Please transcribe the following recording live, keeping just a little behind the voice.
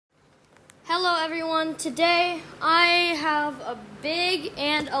Hello everyone, today I have a big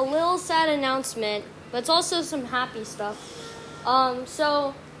and a little sad announcement, but it's also some happy stuff.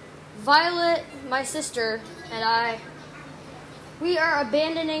 So Violet, my sister, and I, we are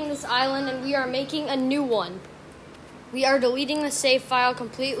abandoning this island and we are making a new one. We are deleting the save file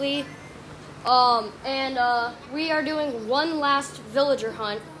completely, and we are doing one last villager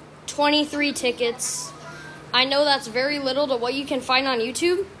hunt, 23 tickets. I know that's very little to what you can find on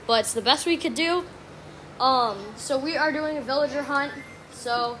YouTube, but it's the best we could do. So we are doing a villager hunt.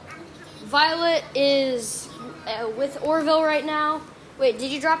 So Violet is with Orville right now. Wait,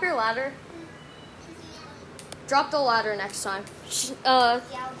 did you drop your ladder? Drop the ladder next time. Yeah, I'll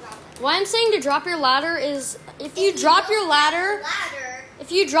drop it. Why I'm saying to drop your ladder is if you drop your ladder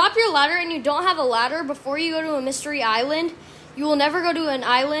and you don't have a ladder before you go to a mystery island, you will never go to an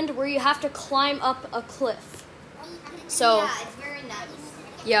island where you have to climb up a cliff. So, yeah, it's very nice.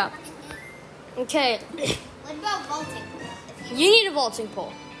 Yeah. Okay. What about vaulting? You need a vaulting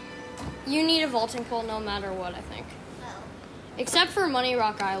pole. You need a vaulting pole no matter what, I think. Well, Except for Money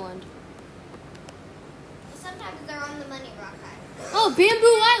Rock Island. sometimes they're on the Money Rock Island. Oh,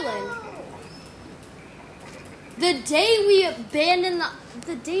 Bamboo Island. The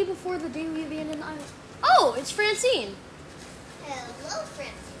day before the day we abandoned the island. Oh, it's Francine. Hello,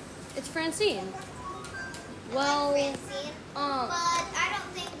 Francine. It's Francine. I Well, like Francine, but I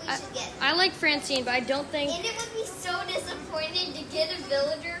don't think we should get I like Francine, but I don't think. And it would be so disappointing to get a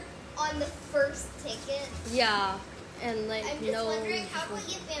villager on the first ticket. Yeah, and like I'm just no. wondering, how do we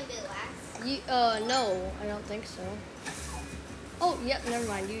get bamboo axe? You, no, I don't think so. Oh, yep, never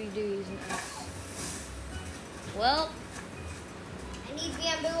mind. You do use an axe. Well, I need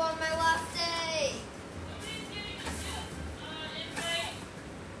bamboo on my last day.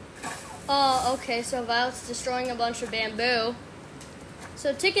 okay, so Violet's destroying a bunch of bamboo.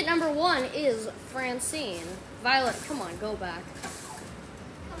 So ticket number 1 is Francine. Violet, come on, go back.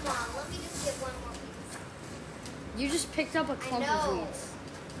 Come on, let me just get one more piece. You just picked up a clump know. of weeds.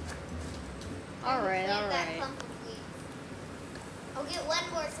 Alright, Plant that alright. clump of weeds. I'll get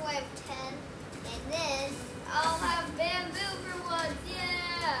one more so I have 10. And then I'll have bamboo for once.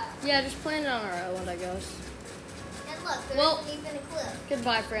 Yeah. Yeah, just plant it on our island, I guess. And look, there Well- isn't even a cliff.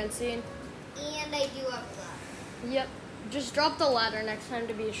 Goodbye, Francine. And I do have that. Yep. Just drop the ladder next time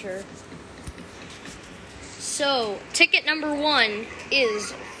to be sure. So, ticket number 1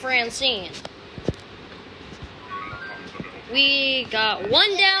 is Francine. We got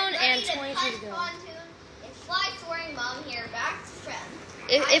 1 down and 22 to go. Pontoon and fly soaring mom here back to friend.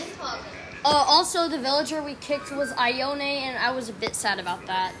 If I'm positive. Also, the villager we kicked was Ione, and I was a bit sad about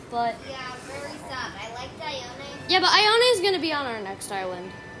that. But Yeah, very sad. I like Dione. yeah, but Ione is going to be on our next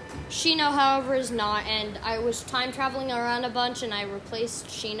island. Shino, however, is not, and I was time traveling around a bunch, and I replaced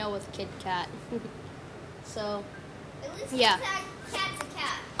Shino with Kid Cat. So, At least yeah. cat's a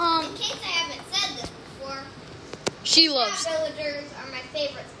cat. In case I haven't said this before, she cat loves. villagers are my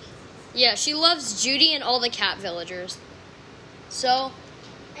favorite species. Yeah, she loves Judy and all the cat villagers. So,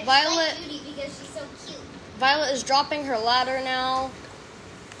 I Violet- like Judy because she's so cute. Violet is dropping her ladder now.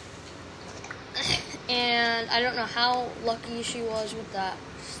 And I don't know how lucky she was with that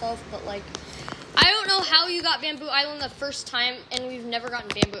stuff, but like, I don't know how you got Bamboo Island the first time, and we've never gotten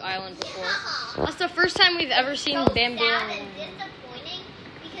Bamboo Island before. Yeah. That's the first time we've ever seen So Bamboo sad Island. and disappointing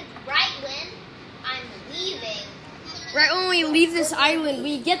because right when I'm leaving, Right when we leave this island,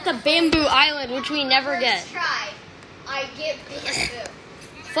 we get the Bamboo Island, which we never first get. try, I get bamboo.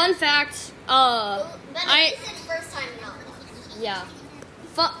 Fun fact, But I- it's his first time not. yeah.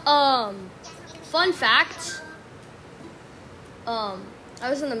 Fun fact. I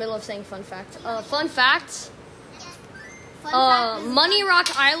was in the middle of saying fun fact. Fun fact. Fun fact is Money Rock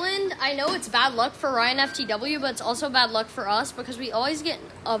Island. I know it's bad luck for Ryan FTW, but it's also bad luck for us because we always get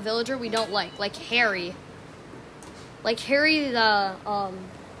a villager we don't like Harry. Like Harry the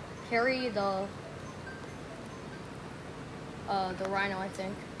rhino, I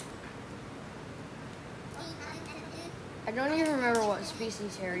think. I don't even remember what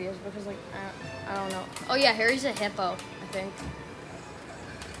species Harry is because, like, I don't know. Oh, yeah, Harry's a hippo, I think.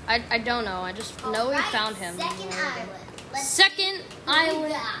 I don't know. I just know we Alright, found him. Second island. Let's Second see who we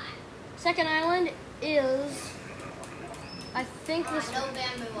island. got. Second island is, I think No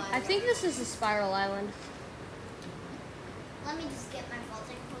bamboo island. this is a spiral island, Let me just get my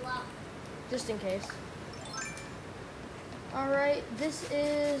vaulting pull out. just in case. All right, this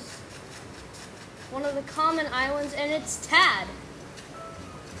is one of the common islands, and it's Tad.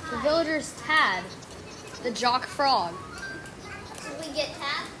 The Hi. villager's Tad, the jock frog. Should we get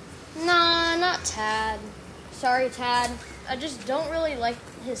Tad? Nah, not Tad. Sorry, Tad. I just don't really like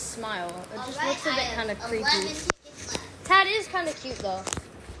his smile. It just Alright, looks a bit I have kind of 11 creepy. tickets left. Tad is kind of cute though.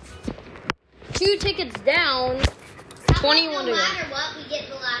 2 tickets down. How about 21 to no go. matter what, we get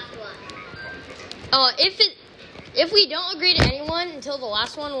the last one. If we don't agree to anyone until the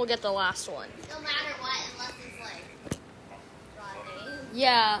last one, we'll get the last one. No matter what, unless it's like Rodney.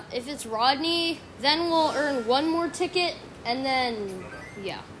 Yeah, if it's Rodney, then we'll earn 1 more ticket, and then,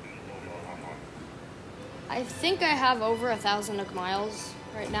 yeah. I think I have over 1,000 Nook Miles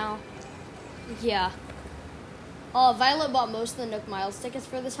right now. Yeah. Violet bought most of the Nook Miles tickets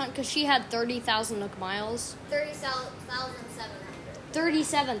for this hunt because she had 30,000 Nook Miles. 30,700.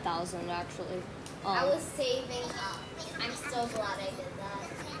 37,000, actually. I was saving up. I'm so glad I did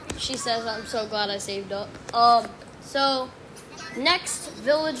that. She says, I'm so glad I saved up. So, next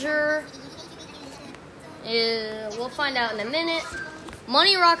villager is, we'll find out in a minute.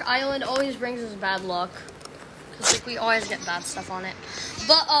 Money Rock Island always brings us bad luck. Because, like, we always get bad stuff on it.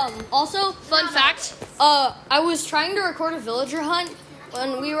 But, also, fun fact, I was trying to record a villager hunt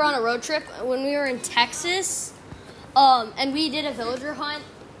when we were on a road trip, when we were in Texas. And we did a villager hunt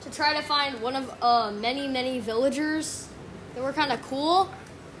to try to find one of many villagers that were kind of cool.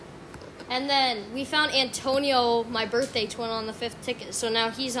 And then we found Antonio, my birthday twin, on the 5th ticket. So now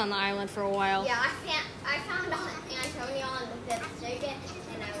he's on the island for a while. Yeah, I found Antonio on the 5th ticket,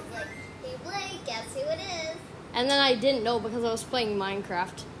 and I was like, hey Blake, guess who it is? And then I didn't know because I was playing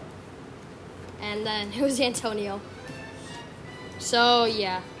Minecraft. And then it was Antonio. So,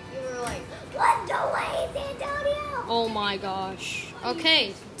 yeah. You were like, what? No way, it's Antonio! Oh my gosh.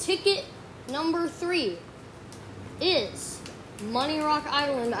 Okay, ticket number 3 is Money Rock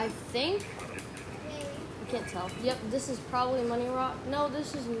Island, I think. Maybe. I can't tell. Yep, this is probably Money Rock. No,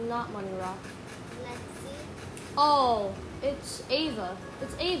 this is not Money Rock. Let's see. Oh, it's Ava.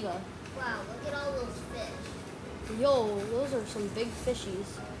 It's Ava. Wow, look at all those fish. Yo, those are some big fishies.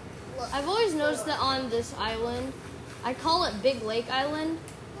 Look. I've always noticed that on this island, I call it Big Lake Island.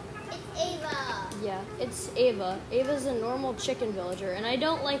 It's Ava. Yeah, it's Ava. Ava's a normal chicken villager, and I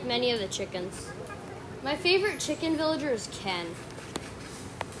don't like many of the chickens. My favorite chicken villager is Ken.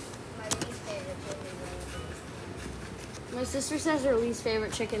 My least favorite chicken villager. My sister says her least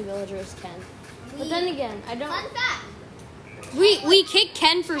favorite chicken villager is Ken. But then again, I don't... Fun fact. We kick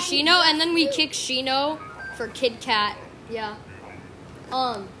Ken for Shino, and then we kick Shino for Kid Cat. Yeah.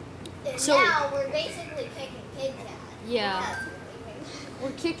 So now we're basically picking Kid Cat. Yeah.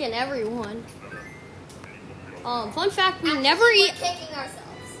 We're kicking everyone. Fun fact, we never We're eat. kicking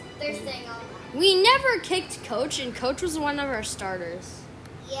ourselves. They're staying on. We never kicked Coach, and Coach was one of our starters.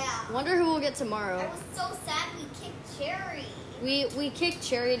 Yeah. Wonder who we'll get I tomorrow. was so sad we kicked Cherry. We kicked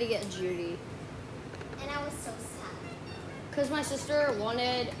Cherry to get Judy. And I was so sad. Because my sister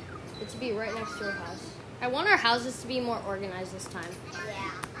wanted it to be right next to her house. I want our houses to be more organized this time.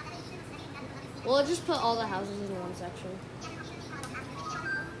 Yeah. We'll just put all the houses in one section.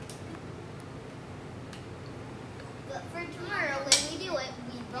 But for tomorrow, when we do it,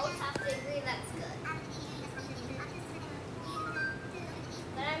 we both have to agree that's good.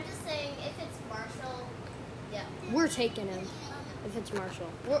 But I'm just saying, if it's Marshall, yeah. We're taking him. If it's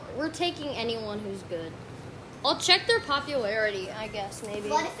Marshall. We're taking anyone who's good. I'll check their popularity, I guess, maybe.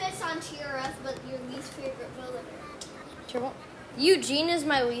 What if it's on TRS, but your least favorite villager? Eugene is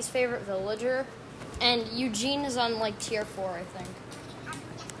my least favorite villager, and Eugene is on like tier 4, I think,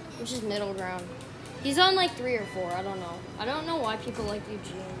 which is middle ground. He's on like 3 or 4. I don't know. I don't know why people like Eugene.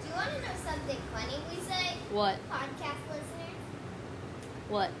 Do you want to know something funny we say? What? Podcast listeners,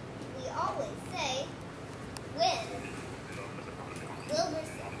 What? we always say when Wilbur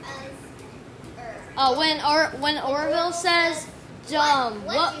says, When Orville says,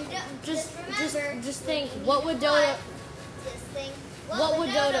 what you do, just remember, think, when what you would want, Dodo? Just think, What would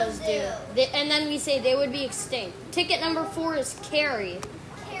dodos do? And then we say they would be extinct. Ticket number 4 is Carrie,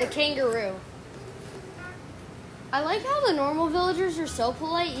 the kangaroo. I like how the normal villagers are so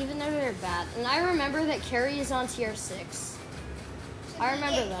polite, even though they're bad. And I remember that Carrie is on tier 6. Should I we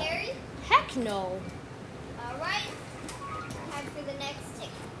remember get that. Carrie? Heck no. All right. Time for the next ticket.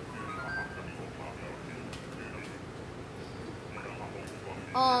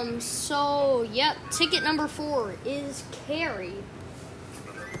 So, yep, ticket number 4 is Carrie.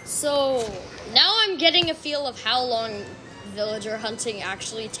 So, now I'm getting a feel of how long villager hunting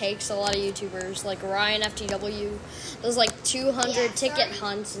actually takes. A lot of YouTubers, like Ryan FTW, does like 200 ticket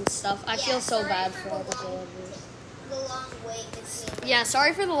hunts and stuff. I feel so bad for all the villagers. The long wait between. Yeah,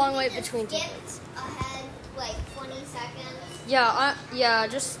 sorry for the long wait between Skip tickets. ahead like 20 seconds. Yeah,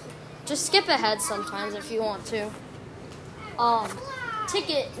 just skip ahead sometimes if you want to.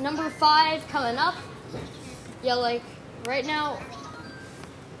 Ticket number 5 coming up. Yeah, like right now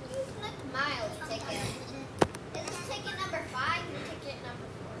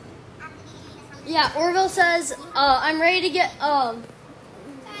Yeah, Orville says, I'm ready to get, Time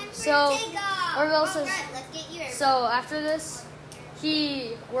for So, takeoff. Orville says- Alright, let's get you in. so after this,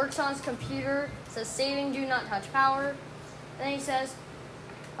 he works on his computer, says saving, do not touch power. Then he says,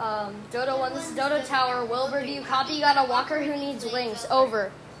 Dodo won this Dodo Tower. Wilbur, do you copy? You got a walker who needs wings.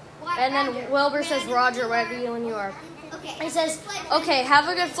 Over. What, And then Roger? Wilbur says, Roger, ready when you are. Okay. He says, okay, have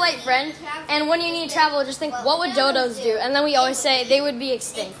a good flight, friend. And when you need to travel, just think, what would dodos do? And then we always say, they would be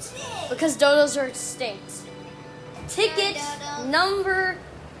extinct. Because dodos are extinct. Ticket number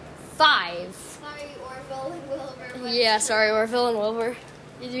 5. Sorry, Orville and Wilbur. Yeah, sorry, Orville and Wilbur.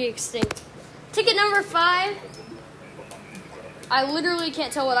 You'd be extinct. Ticket number 5. I literally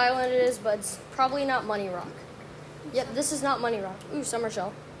can't tell what island it is, but it's probably not Money Rock. Yep, this is not Money Rock. Ooh, Summer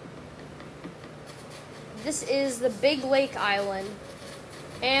Shell. This is the Big Lake Island.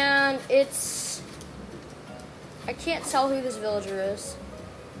 And it's... I can't tell who this villager is.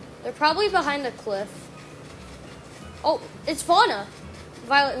 They're probably behind the cliff. Oh, it's Fauna.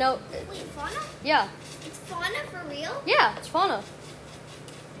 Violet, no. Wait, Fauna? Yeah. It's Fauna for real? Yeah, it's Fauna.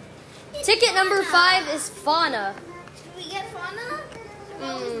 It's Ticket number Fauna. 5 is Fauna. Should we get Fauna? I've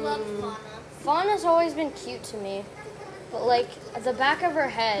always loved Fauna. Fauna's always been cute to me. But, like, at the back of her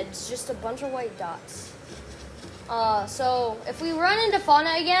head's just a bunch of white dots. So, if we run into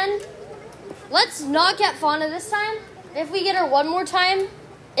Fauna again, let's not get Fauna this time. If we get her one more time,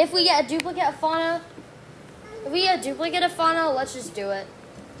 if we get a duplicate of Fauna, let's just do it.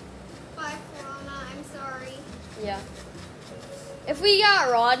 Bye, Fauna. I'm sorry. Yeah. If we got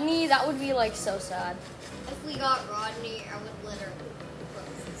Rodney, that would be, like, so sad. If we got Rodney, I would literally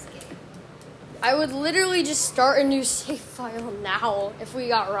close this game. I would literally just start a new save file now if we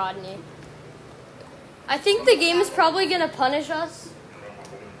got Rodney. I think the game is probably gonna punish us.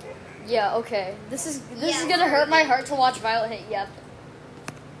 Yeah, okay. This is gonna hurt my heart to watch Violet hit yep.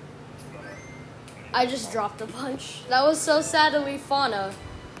 I just dropped a punch. That was so sad to leave Fauna.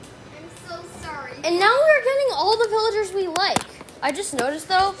 I'm so sorry. And now we're getting all the villagers we like. I just noticed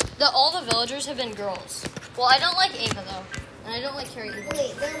though that all the villagers have been girls. Well, I don't like Ava though. And I don't like Carrie either.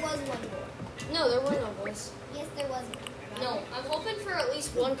 Wait, there was one boy. No, there were no boys. Yes, there was one. No, I'm hoping for at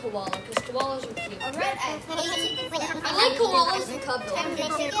least one koala, because koalas are cute. Alright, I like koalas and cub Time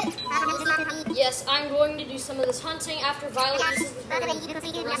dogs. for ticket. Yes, I'm going to do some of this hunting after Violet uses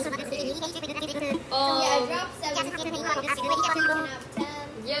the recipe. Yeah, I dropped 17. I have 10.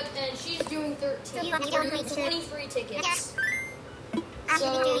 Yep, and she's doing 13. We're doing 23 tickets. So,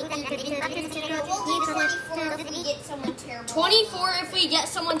 We'll do 24 if we get someone terrible. 24 if we get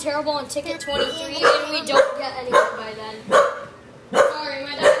someone terrible on ticket 23, and we don't get anyone by then. Sorry,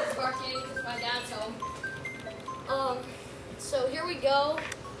 my dad's barking because my dad's home. So here we go.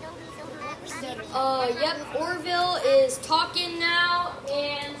 Yep, Orville is talking now,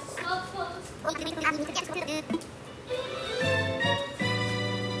 and stuff.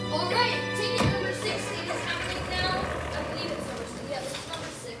 Alright, ticket number 6 is happening now. I believe it's number 6. Yeah, this is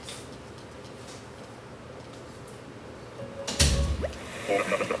number 6.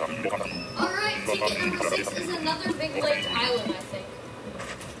 Alright, ticket number 6 is another Big Lake Island, I think.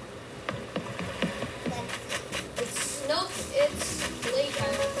 It's Lake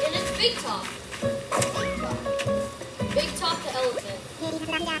Island. And it's Big Top. Big Top the elephant.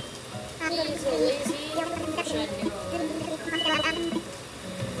 He's a lazy, which I knew already.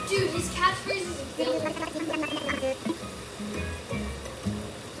 Dude, his catchphrase is villain.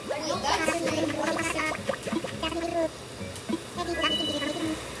 Wait, that's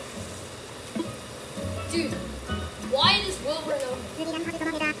Dude, why does Wilbur know him?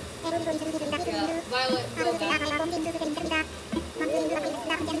 Yeah, Violet, go back.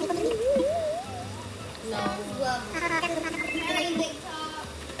 No. very big top.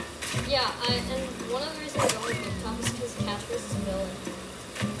 Yeah, and one of the reasons I don't like Big Top is because catchphrase is villain.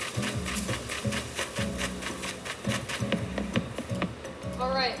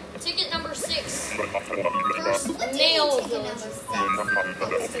 Alright, ticket number 6. First What nail ticket number village. 6? That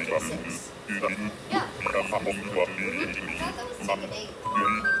was ticket 6. Yeah, I thought that was ticket 8.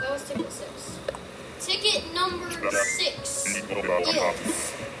 that was ticket 6. Ticket number 6 is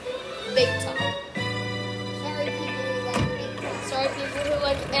Big Top. Sorry, people who like big top. Sorry, people who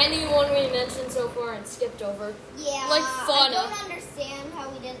like anyone we mentioned so far and skipped over. Yeah, Like Fauna. I don't understand how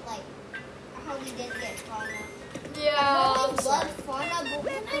we didn't get Fauna. Yeah, I I'm really sorry. love Fauna, but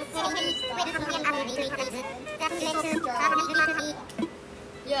when I saw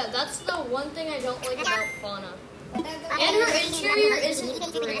Yeah, that's the one thing I don't like about Fauna. and And her interior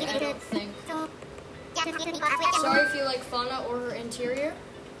isn't great, I don't think. Sorry if you like Fauna or her interior.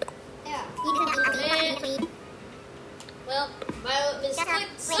 Yeah. And, well, Violet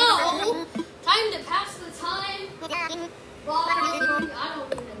misclicked, so Time to pass the time. Well, I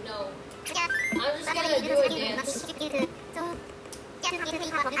don't even know. I'm just gonna do a dance.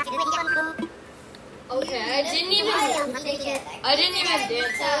 Okay, I didn't even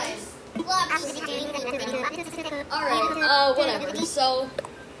dance. Alright, whatever. So,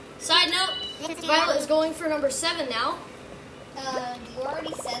 side note, Violet is going for number 7 now. You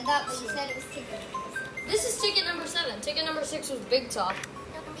already said that, but you said it was ticket number 7. This is ticket number 7. Ticket number 6 was Big Top.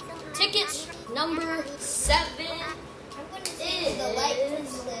 Ticket number 7 I'm going to change the light to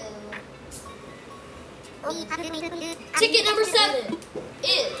blue. Ticket number 7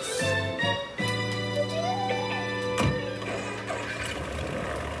 is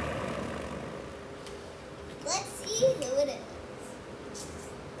Let's see who it is.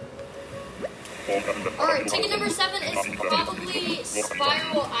 Alright, ticket number 7 is probably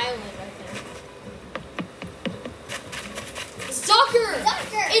Spiral Island, I think. Zucker!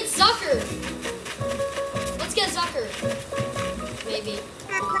 Zucker! It's Zucker! Let's get Zucker. Maybe.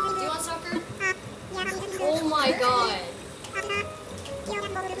 Do you want Zucker? Oh my god.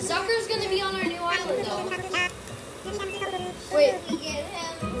 Zucker's gonna be on our new island though. Wait. We get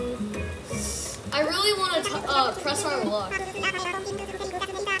him. I really want to press our luck.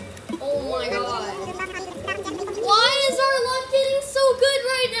 Oh my god. Why is our luck getting so good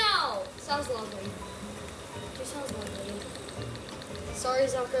right now? Sounds lovely. It sounds lovely. Sorry,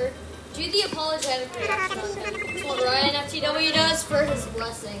 Zucker. Do the apologetic reaction on him. That's what Ryan FTW does for his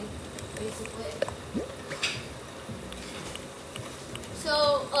blessing, basically.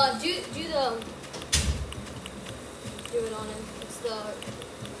 So, do it on him. It's the...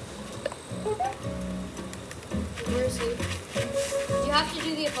 Where is he? You have to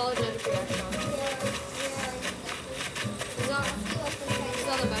do the apologetic reaction on him. He's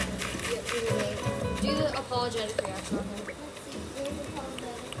on the back. Yeah, do the apologetic reaction on him.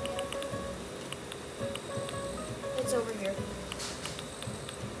 It's over here.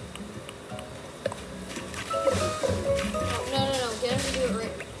 No. Get him to do it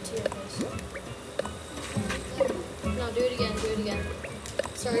right to your face. No, do it again.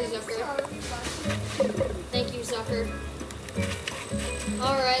 Sorry, Zucker. Thank you, Zucker.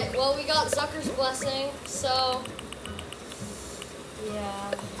 Alright, well, we got Zucker's blessing, so...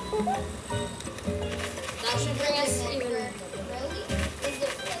 yeah. That should bring us even...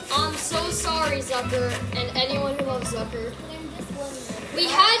 I'm so sorry, Zucker, and anyone who loves Zucker. We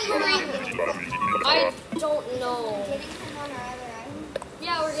had Marie... I don't know.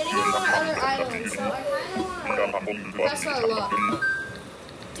 Yeah, we're getting him on our other island, so I kind of want to press our luck.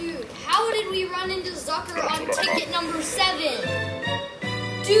 Dude, how did we run into Zucker on ticket number 7?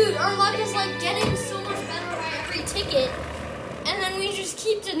 Dude, our luck is like getting so much better by every ticket, and then we just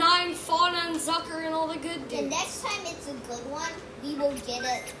keep denying Fauna and Zucker and all the good dudes. The next time it's a good one, we will get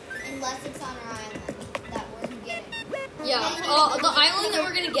it, unless it's on our island that we're getting. Yeah, the island that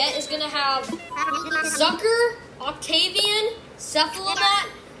we're gonna get is gonna have Zucker, Octavian, Cephalomat,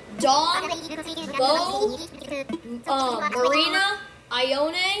 Dawn, Bo, Marina,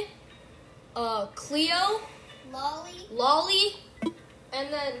 Ione, Cleo, Lolly,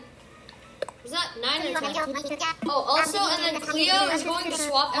 and then, was that 9 or 10? Oh, also, and then Cleo is going to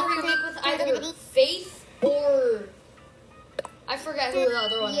swap every week with either Faith or, I forget who the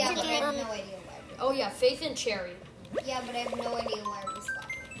other one is. Yeah, but I have no idea why. Oh yeah, Faith and Cherry. Yeah, but I have no idea why we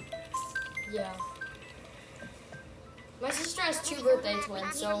swapped. Yeah. My sister has 2 birthday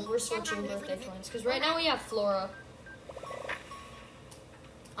twins, so we're switching birthday twins. Because right now we have Flora.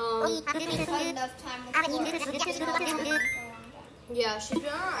 We've had enough time with Flora. She's been on our island for a long time. Yeah, she's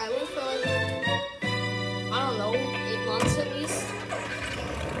been on our island for like, I don't know, 8 months at least.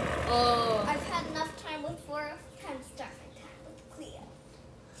 I've had enough time with Flora. Time to start my time with Cleo.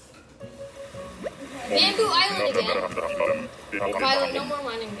 Bamboo Island again. Violet, no more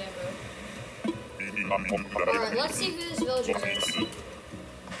mining bamboo. Alright, let's see who this villager is.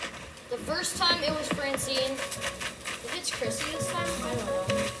 The first time it was Francine. If it's Chrissy this time, I don't know.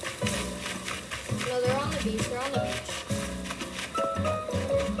 No, they're on the beach.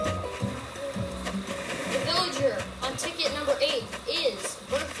 The villager on ticket number 8 is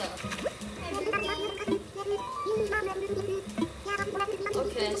Bertha.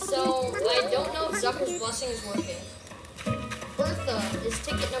 Okay, so I don't know if Zucker's blessing is working. Bertha is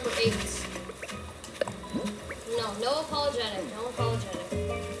ticket number 8. No apologetic.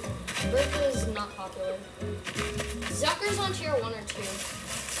 Bertha is not popular. Zucker's on tier 1 or 2.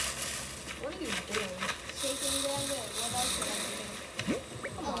 What are you doing? Shaking down there. What else did I do?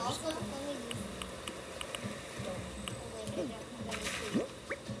 Oh, also, let me use...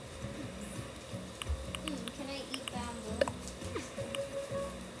 Can I eat bamboo?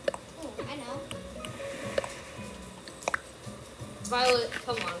 Oh, I know. Violet,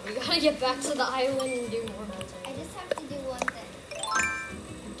 come on. We gotta get back to the island and do more I hunting. just have to do one thing.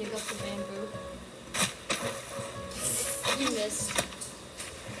 Dig up the bamboo. You missed.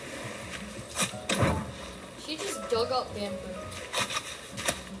 She just dug up bamboo.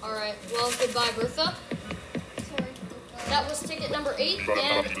 Alright, well, goodbye, Bertha. Sorry. That was ticket number 8,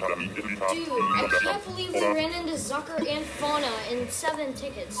 and dude, I can't believe we ran into Zucker and Fauna in 7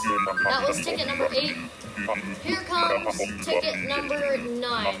 tickets. That was ticket number 8. Here comes ticket number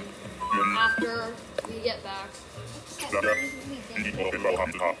 9 after we get back.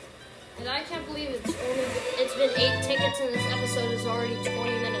 And I can't believe it's been 8 tickets and this episode is already 20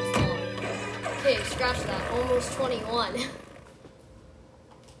 minutes long. Okay, scratch that. Almost 21.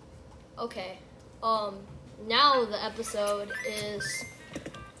 Okay. Now the episode is...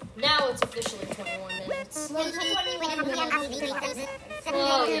 Now it's officially 21 minutes.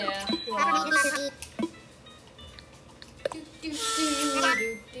 Oh, yeah. Wow.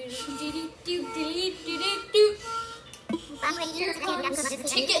 Here comes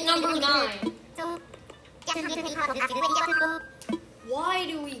ticket number 9. Why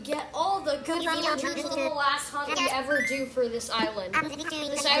do we get all the good villagers in the last hunt we ever do for this island?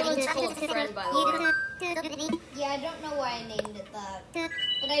 This island's called Friend, by the way. Yeah, I don't know why I named it that.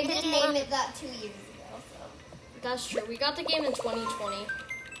 But I did name it that 2 years ago, so. That's true. We got the game in 2020.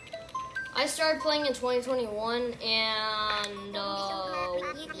 I started playing in 2021, and, yeah.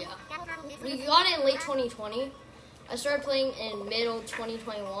 We got it in late 2020. I started playing in middle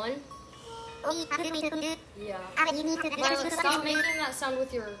 2021. Yeah. Violet, stop making that sound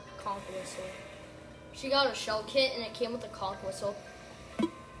with your conch whistle. She got a shell kit, and it came with a conch whistle.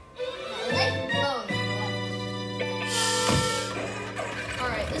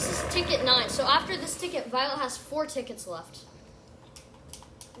 Alright, this is ticket 9. So after this ticket, Violet has 4 tickets left.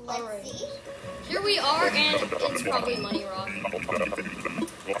 Let's see. Here we are, and it's probably Money Rock. I'm surprised it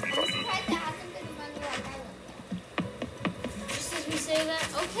hasn't been a Money Rock Island. Just as we say that,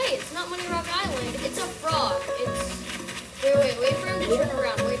 okay, it's not Money Rock Island, it's a frog. It's... Wait for him to turn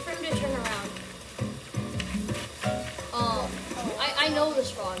around. Wait for him to turn around. I know this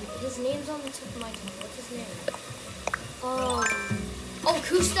frog. His name's on the tip of my tongue. What's his name? Oh,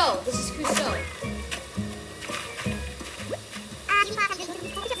 Cousteau. This is Cousteau.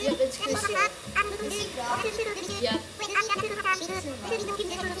 Yep, it's Cousteau. Yep.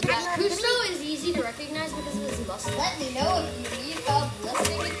 Yeah, Cousteau is easy to recognize because of his mustache. Let me know if you need help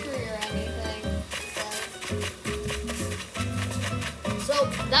listening to Crew or anything. So,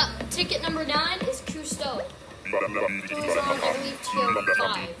 that ticket number 9 is Cousteau. Who's on, I believe, tier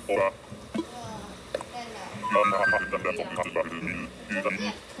 5. Yeah,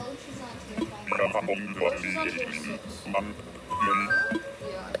 Yeah. Coach is on tier 5. Coach is on tier 6.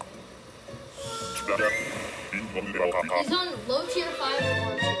 Yeah. He's on low tier 5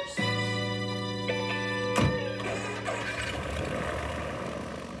 or tier 6.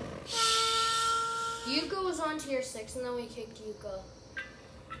 Yuka was on tier 6, and then we kicked Yuka.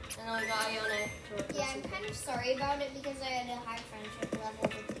 And then we got Ayane to replace Yeah, I'm kind of sorry about it because I had a high friendship level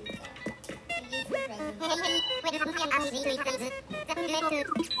with Yuka. Thank you for presents.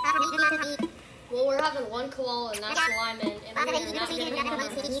 Well, we're having 1 koala, and that's Lyman, and we're not getting him on this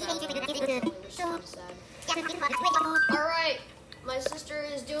island, unfortunately, which is kind of sad. Alright, my sister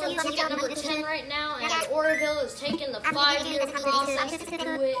is doing ticket number 10 right now, and Oroville is taking the 5-year process to do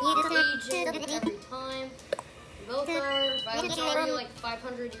it. It's aging every time. We both are. Violet's already like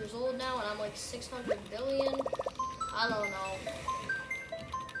 500 years old now, and I'm like 600 billion. I don't know.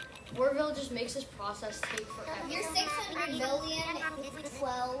 Oroville just makes this process take forever. You're 600 million,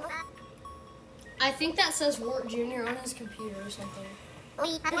 12. I think that says Wart Jr. on his computer or something.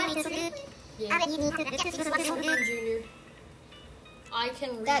 Yeah. Jr. I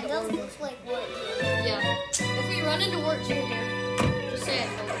can read That the does Oroville. look like what? Yeah. If we run into Wart Jr., just say I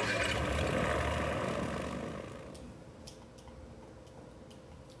told you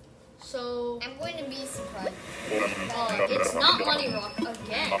so. So, I'm going to be surprised. it's not Money Rock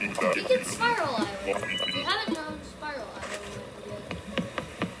again. I think it's Spiral Island. We haven't done Spiral Island yet.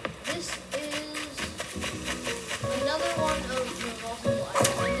 This is another one of the multiple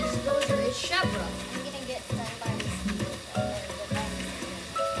islands. And this villager is Shevra. I'm going to get done by mistake.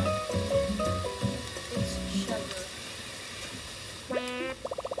 It's Shevra.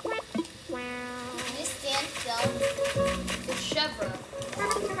 Can you stand still? It's Shevra.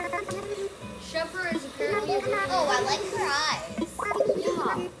 Shevra is apparently a really... Oh, I like her eyes.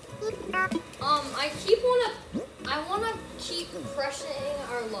 I wanna keep freshening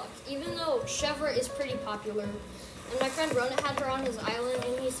our luck. Even though Shevra is pretty popular, And my friend Rona had her on his island,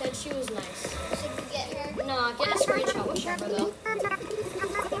 and he said she was nice. Should we get her? Nah, get a screenshot with Shepard, though.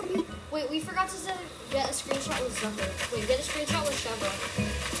 Wait, we forgot to say get a screenshot with Zucker. Wait, get a screenshot with Shepard.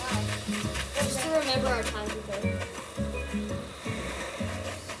 Just to remember our times with her.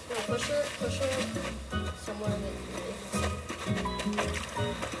 Yeah, push her somewhere that you can see.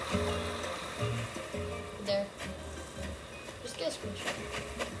 There. Just get a screenshot.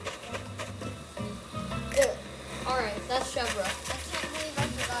 There. Alright, that's Shevra. I can't believe I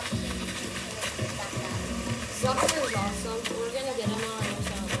forgot to change the back up. Zucker is awesome. We're gonna get him on our next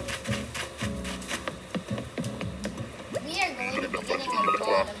island. We are going to be getting a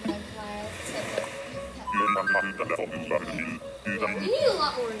lot of Nightmares We need a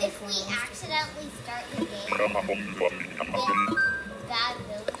lot more if we Nightmares. accidentally start the game with bad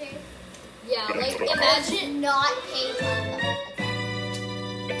villagers, Yeah, like imagine. not pay attention.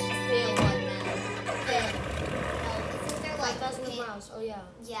 Just pay one now. Okay. No, since they're like 5,000 miles. Oh yeah.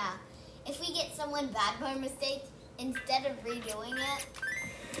 yeah. If we get someone bad by mistake, instead of redoing it,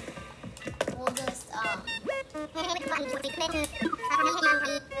 we'll just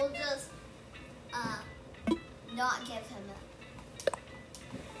not give him it.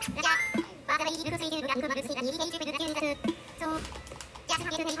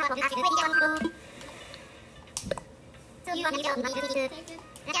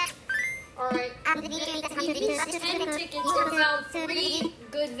 Alright. These 10 tickets are found 3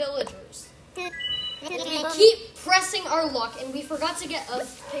 good villagers. We keep pressing our luck, and we forgot to get a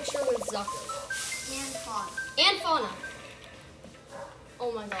picture with Zucker. And Fawn. And Fauna.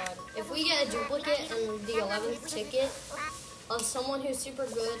 Oh my god. If we get a duplicate and the 11th ticket of someone who's super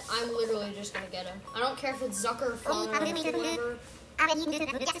good, I'm literally just gonna get him. I don't care if it's Zucker or Fauna or whatever.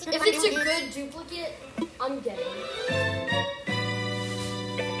 If it's a good duplicate, I'm getting it.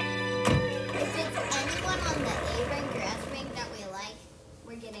 If it's anyone on the A rank or S rank that we like,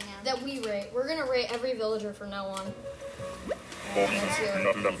 we're getting out. That we rate. We're gonna rate every villager from now on. Let's see.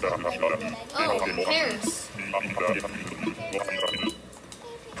 Oh, Paris.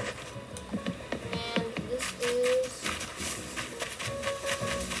 And this is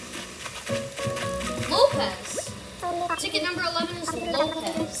Lopez. Ticket number 11 is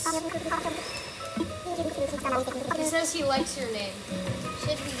Lopez. He says he likes your name.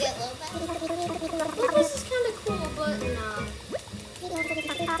 Should we get Lopez? Lopez is kind of cool, but nah.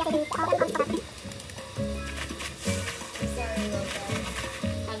 Sorry,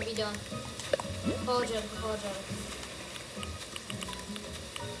 Lopez. Had to be done. Apologetic.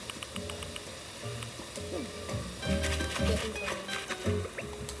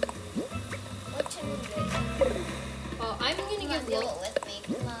 What should we do? I'm gonna You give do Lopez. it with me.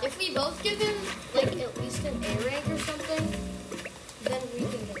 Come on. If we both give him like at least an A rank or something, then we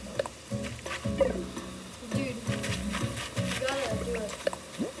can get him. Dude, you gotta do it.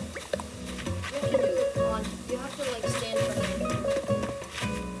 You have to do it on. You have to like stand for him.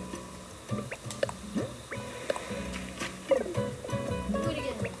 Do it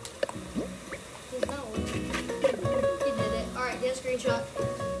again. He's not working. He did it. Alright, get a screenshot.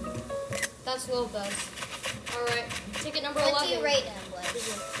 That's Lopez. Alright, ticket number 11. What do you rate him,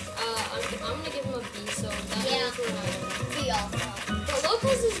 Blitz? I'm gonna give him a B, so that Yeah. means we're not. B also. But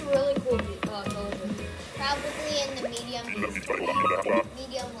Lopez is a really cool villager. Probably in the medium low.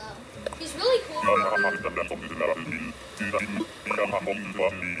 He's really cool.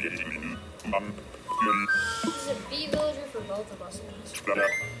 He's a B villager for both of us.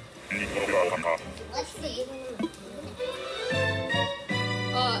 Let's see.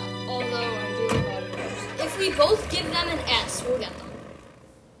 Although I do love those. If we both give them an S, we'll get them.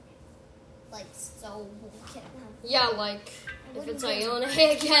 Like, so we'll get him. Yeah, like, if it's Ione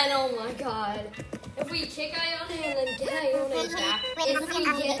again, oh my god. If we kick Ione and then get Ione back. If we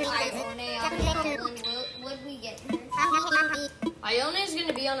get Ione on the island, would we get her? Ione is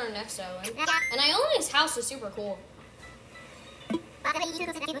gonna be on our next island. And Ione's house is super cool.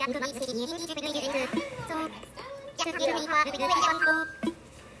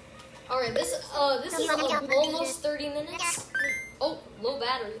 Alright, this is almost 30 minutes. Oh, low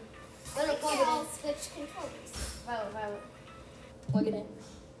battery. Better plug it I'll in. switch controllers. Violet. Plug it in.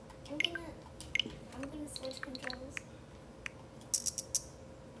 I'm gonna switch controllers.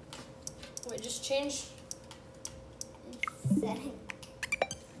 Wait, just change. Setting.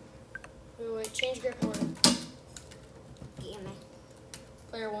 Wait, change grip order. Damn it.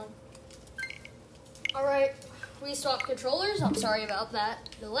 Player 1. Alright, we swapped controllers. I'm sorry about that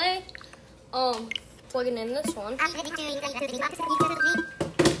delay. Plugging in this one. It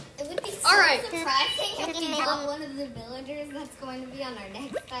would be so Alright. surprising if we got one of the villagers that's going to be on our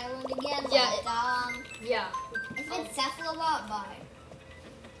next island again. Yeah, Like, Yeah. if If it's Cephalobot, bye.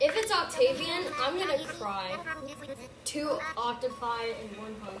 If it's Octavian, I'm gonna cry. 2 octopi in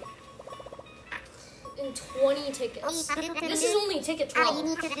 1 hunt. And 20 tickets. This is only ticket 12. It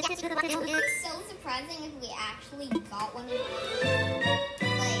would be so surprising if we actually got one of those.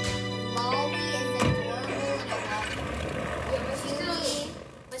 Like, Lolly is adorable and I love Yeah,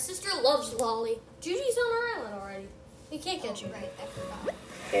 my sister loves Lolly. Juju's on our island already. We can't get you. Right, I forgot.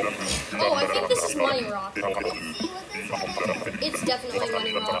 Oh, I think this is Money Rock. Let's see what this one is. It's definitely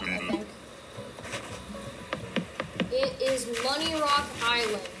Money Rock, I think. It is Money Rock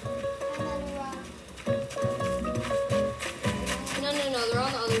Island. No, they're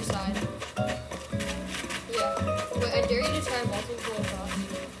on the other side. Yeah. Wait, I dare you to try multiple across.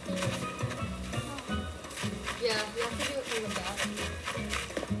 Yeah, you have to do it from the back.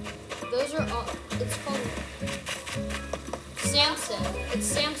 Those are all, it's called Samson. It's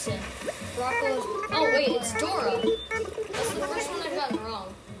Samson. Rocco's, oh wait, it's Dora. That's the first one I've gotten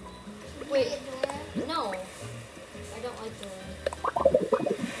wrong. Wait, no. I don't like Dora.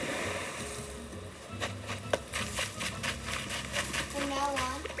 From now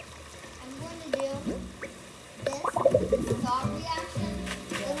on, I'm going to do this thought reaction.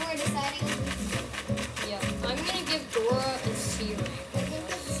 Then we're deciding if we can Yeah, I'm gonna give Dora a C rank. I think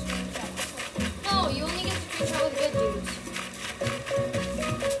it's a screenshot. No, you only get to screenshot with good dudes.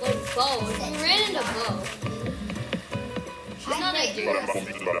 Like Bo. You ran into Bo. She's not a dude.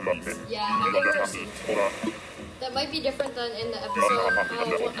 Yeah, I give her a C. That might be different than in the episode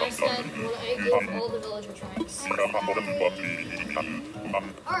when I said when I gave all the villagers ranks. Alright,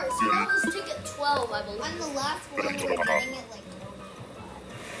 so that was ticket 12, I believe. On the last one, we're getting it like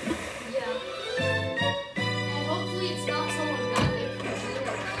Yeah. And hopefully it's not someone bad like Eugene or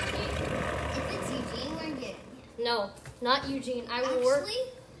Melanie. if it's Eugene, we're getting it. No, not Eugene. I will work. Actually,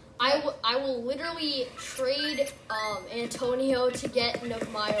 I will literally trade Antonio to get Nook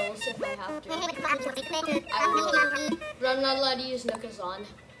Miles if I have to. I will. But I'm not allowed to use Nookazon.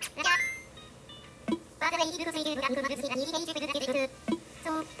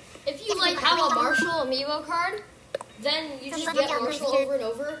 If you like have a Marshall amiibo card, then you just get Marshall over and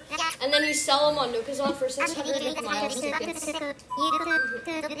over, and then you sell them on Nookazon for 600 Nook Miles tickets.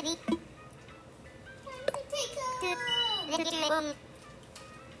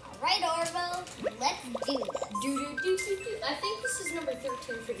 alright, Orville, let's do this. I think this is number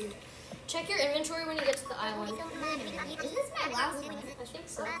 13 for you. Check your inventory when you get to the island. Is this my last one? I think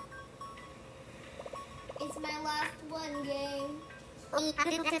so. It's my last one game.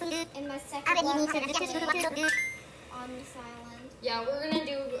 And my second last one on this island. Yeah, we're gonna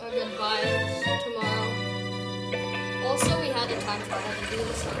do a goodbye tomorrow. Also, we had a time trial to do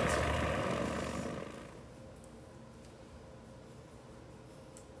the suns.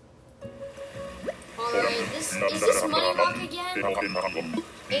 Alright, is this Money Rock again?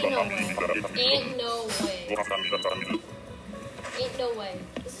 Ain't no way. Ain't no way. Ain't no way.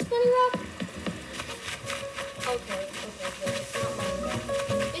 Is this Money Rock? Okay. It's not Money Rock.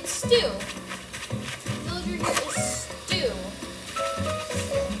 It's Stu. Villager here is Stu.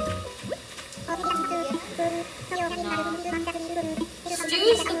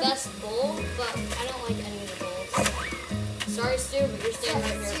 Stu's the best bull, but I don't like any of the bulls. Sorry, Stu, but you're staying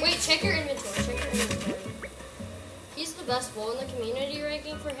right here. Wait, check your inventory. He's the best bull, and the community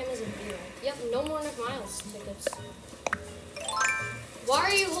ranking for him is a B rank. Yep, no more Nook Miles tickets. Why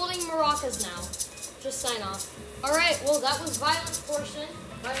are you holding maracas now? Just sign off. Alright, well, that was Violet's portion.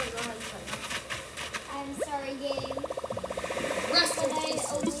 Violet, go ahead and sign off. I'm sorry, game. Rest in But I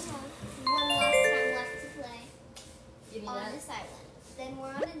peace. only have one last time left to play Give me on that. this island. Then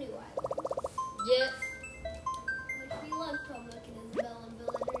we're on a new island. Yeah. Which we love Public and Isabel and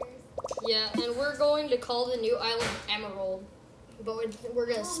villagers. Yeah, and we're going to call the new island Emerald. But we're going to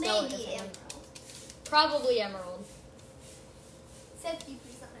Well, spell it maybe differently. Emerald. Probably Emerald. 50%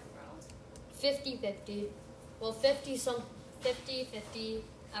 Emerald. 50-50. Well, 50-50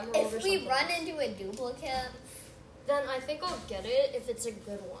 Emerald or If we something. run into a duplicate, Then I think I'll get it if it's a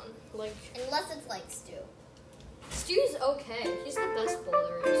good one. Like, unless it's like Stu. Stu's okay. He's the best bull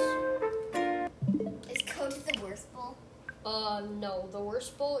there is. Is Coach the worst bull? No. The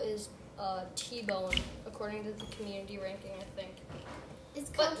worst bull is T-Bone, according to the community ranking, I think. Is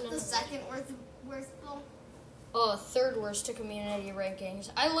But Coach no. the second worst bull? Third worst to community rankings.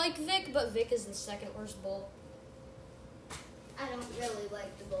 I like Vic, but Vic is the second worst bull. I don't really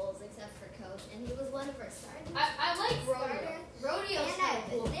like the bulls except for Coach, and he was one of our starters. I like Rodeo. Starter. Rodeo's And I kind have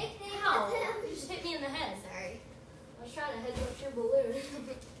of a cool. nickname Ow, with him. you just hit me in the head. Sorry. I was trying to headbutt your balloon.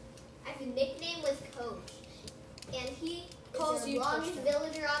 I have a nickname with Coach, and he Calls is you the longest Coach.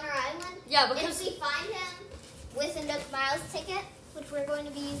 villager on our island. Yeah, And because if we find him, with a Nook Miles ticket, which we're going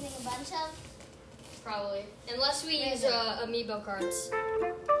to be using a bunch of. Probably. Unless we use amiibo cards.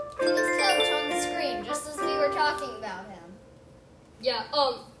 Look at Coach on the screen, just as we were talking about him. Yeah,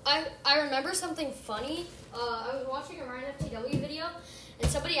 I remember something funny. I was watching a Ryan FTW video,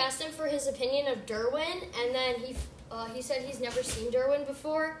 and somebody asked him for his opinion of Derwin, and then he said he's never seen Derwin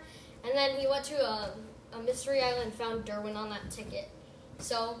before, and then he went to a Mystery Island and found Derwin on that ticket.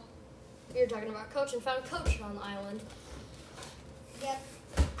 So, we were talking about Coach and found Coach on the island. Yep.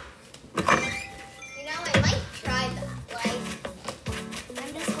 You know, I might try that. Like,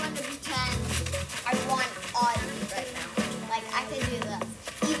 I'm just going to pretend I want Audie right now. Like, I can do this,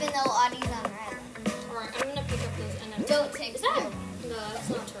 even though Audie's on our island. Alright, I'm gonna pick up those NFTs. Don't take Is that? No, that's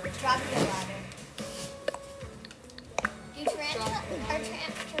not turret. Drop your ladder. Are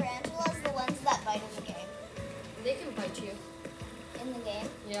tarantulas the ones that bite in the game? They can bite you. In the game?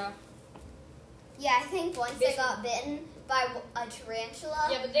 Yeah. Yeah, I think once I got bitten by a tarantula.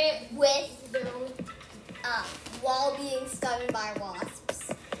 Yeah, but they're only. While being stung by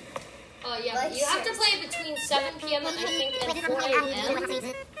wasps. Oh yeah, Like, but you have to play between 7 p.m. and I think and 4 a.m. Yeah,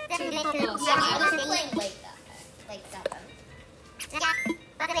 I was playing late that night, like 7.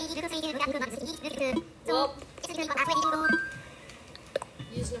 Well,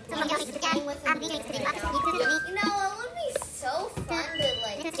 use no I'm just playing with a music right now. You know, it would be so fun to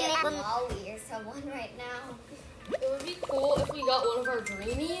like get Lolly or someone right now. It would be cool if we got one of our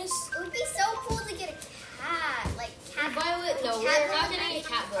dreamies. It would be so cool to get a cat, like cat. Violet, no, we're not getting a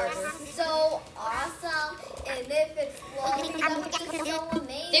cat burger. So awesome, and if it's Lolly, that would be so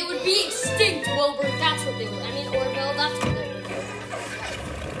amazing. They would be extinct, Wilbur. That's what they would. I mean, Orville. That's what they would do.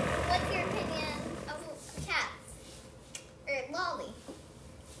 What's your opinion of cats? Or Lolly?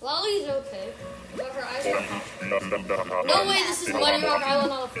 Lolly's okay, but her eyes are popped. No way, this is Muddy Rock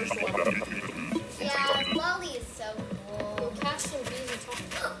Island on the first one. Yeah, Lolly is so cool. We'll catch some bees and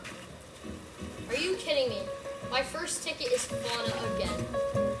talk. Are you kidding me? My first ticket is Fauna again.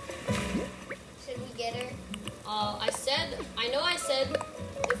 Should we get her? I said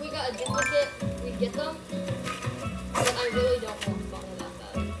if we got a duplicate, we'd get them. But I really don't want Fauna that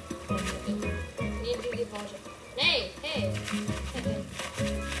bad. Need to do the apology. Hey.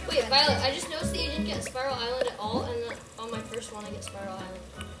 Wait, Violet, I just noticed that you didn't get Spiral Island at all, and then on my first one I get Spiral Island.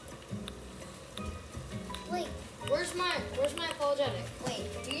 Wait, Where's my apologetic? wait,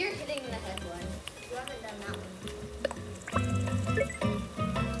 do your hitting the head one. You haven't done that one.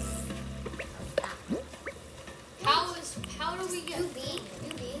 How do we get 2B?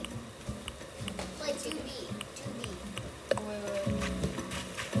 Like 2B. Wait.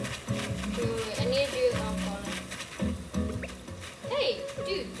 I need to do Fauna. Hey,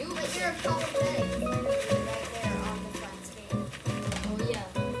 dude, do But it. you're apologetic. Right there on the front screen. Oh yeah.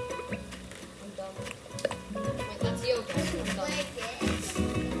 I'm dumb. Wait, that's yoga. I'm dumb. Like it.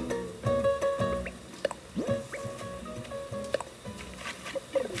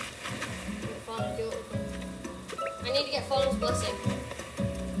 Fauna, do it real quick. I need to get Fauna's blessing.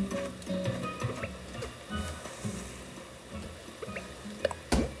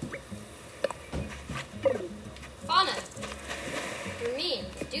 Fauna, you're mean.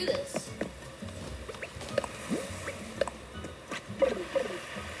 Do this.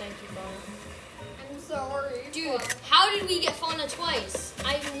 Thank you, Fauna. I'm sorry. Dude, how did we get Fauna twice?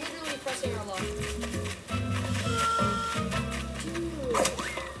 I'm literally pressing our luck. Dude.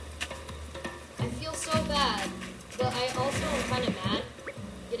 I feel so bad, but I also am kind of mad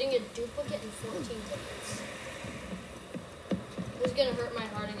getting a duplicate and 14 tickets. This is gonna hurt my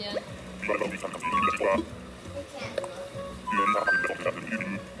heart again. We can't look.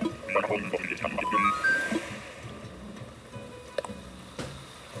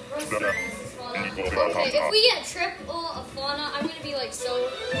 Okay, if we get triple of Fauna, I'm gonna be like so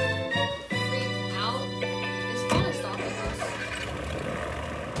freaked out. Is Fauna stopping us?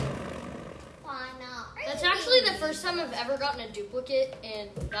 Why not? That's actually the first time I've ever gotten a duplicate and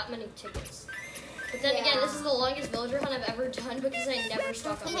that many tickets. But then again, this is the longest villager hunt I've ever done because I never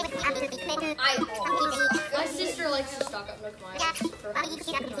stock up Nook Miles. My sister likes to stock up Nook Miles for her. And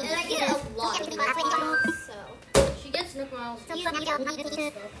I get a lot of Nook so. She gets Nook Miles. Yeah.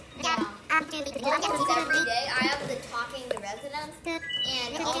 Almost every day, I have the Talking to Residents,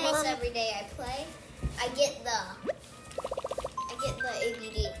 and almost every day I play, I get the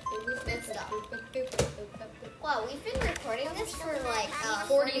ABD and stuff. Wow, we've been recording this for like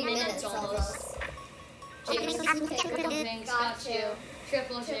 40 minutes almost. Jinx, triple jinx, got you.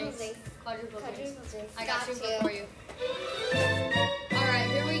 Triple jinx, jinx. quadruple jinx. Quadruple jinx. I got you Got you. before you. Alright,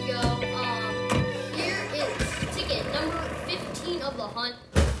 here we go. Here is ticket number 15 of the hunt.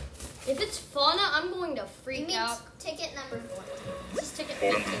 If it's Fauna, I'm going to You freak mean out. ticket number 14. This is ticket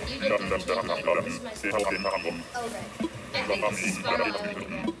 15. You did 13. Like, this is my second. Oh, right. I think this is Spiral Island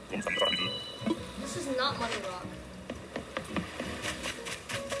again. This is not Money Rock.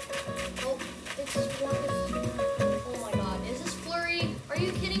 Oh, it's oh my god. Is this Flurry? Are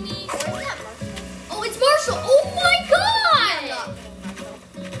you kidding me? Or is that Marshall? Oh, it's Marshall! Oh my I'm god! not getting Marshall.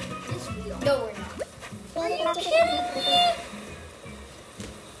 Yes, we are. No, we're not. Are you kidding me?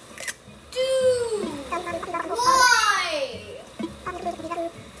 Dude! Why?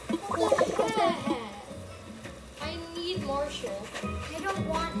 What the heck? I need Marshall. I don't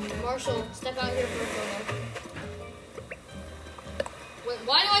want him. Marshall, step out here for a photo. Wait,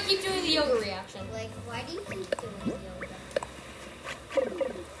 why do I keep doing the yoga reaction? Like, why do you keep doing yoga? Thank you.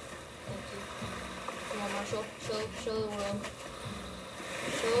 Come on, Marshall. Show the world.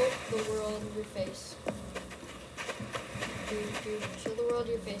 Show the world your face. Dude, show the world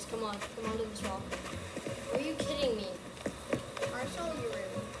your face. Come on to this rock. Are you kidding me? Marshall, you're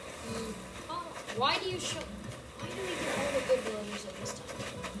rude. Why do we get all the good villagers at this time?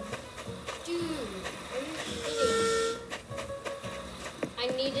 Dude, are you kidding me? I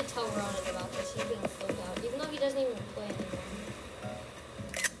need to tell Ronan about this. He's gonna flip out, even though he doesn't even play anymore.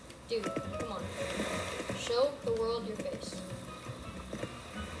 Dude, come on. Show the world your face.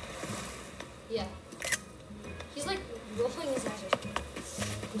 Yeah. He's like rolling his eyes or something.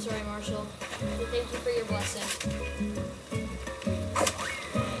 I'm sorry, Marshall. Thank you for your blessing.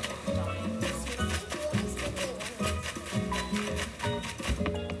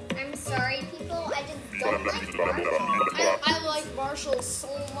 I'm sorry, people. I just don't like Marshall. I like Marshall so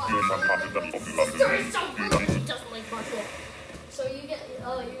much. Sorry, so much. He doesn't like Marshall. So you get, you're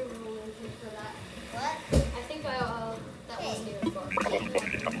rolling for that. What? I think that wasn't even far.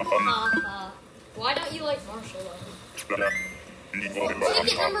 Why don't you like Marshall though?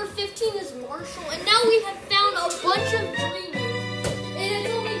 Ticket number 15 is Marshall, and now we have found a bunch of dreams. And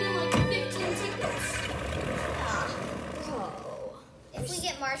it's only been like 15 tickets. Oh. If we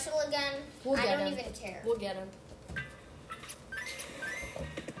get Marshall again, We'll I get don't him. even care. We'll get him.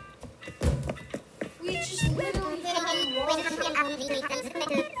 We just literally found Marshall.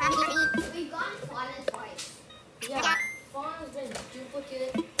 We've gone Fauna twice. Yeah. Fauna's been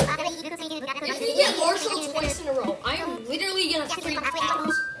duplicated. If we get Marshall twice in a row, I am literally gonna freak out.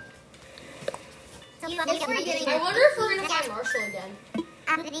 I wonder if we're gonna find Marshall again.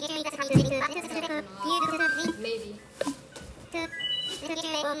 Maybe.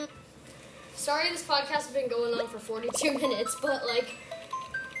 Sorry this podcast has been going on for 42 minutes, but like,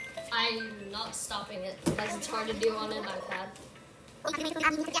 I'm not stopping it because it's hard to do on an iPad.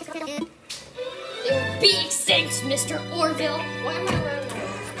 They will be extinct, Mr. Orville. Why am I wearing my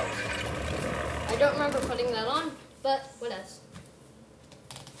mask? I don't remember putting that on, but what else?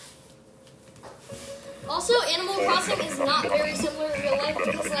 Also, Animal Crossing is not very similar in real life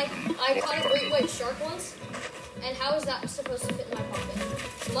because, like, I caught a great white shark once, and how is that supposed to fit in my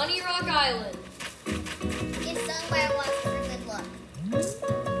pocket? Money Rock Island. Get stung by a wasp for good luck.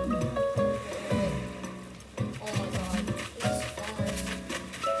 Oh my god, this is fun.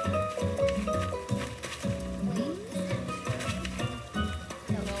 Wait,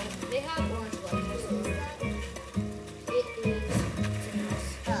 No, they have orange letters. It is a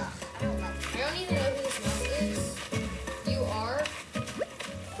mouse. ugh, I don't like I don't even know who this mouse is. You are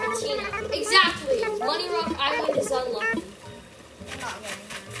Tina. Exactly. Money Rock Island is unlucky. I'm not getting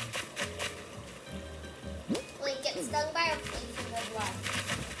this. Like, get stung by a flea for good luck.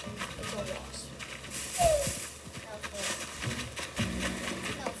 It's a wasp. No flea.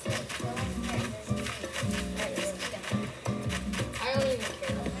 No flea. Go in there. There's a flea. I don't even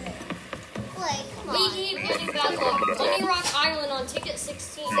care. Like, come We on. keep getting bad luck. Money Rock Island on ticket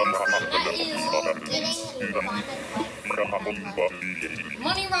 16. And that is Getting Fauna twice.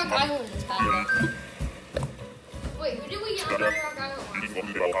 Money Rock Island is bad luck. Wait, who did we get on Money Rock Island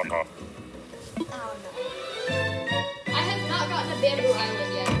last? Oh no. I have not gotten a Bamboo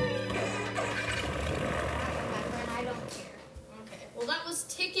Island yet. I remember and I don't care. Okay. Well, that was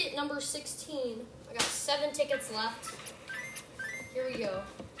ticket number 16. I got 7 tickets left. Here we go.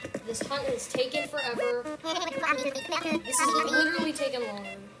 This hunt is taking forever. This is literally taking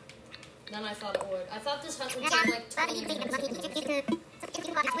longer than I thought it would. I thought this hunt would take like 20 minutes.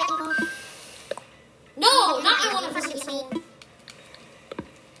 No, not I want to visit someone.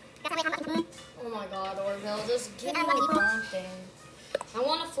 Oh my god, Orville, just give me the darn thing. I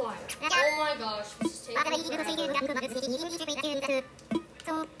want to fly. Oh my gosh, this is taking forever.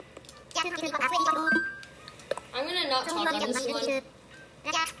 I'm gonna not talk on this one.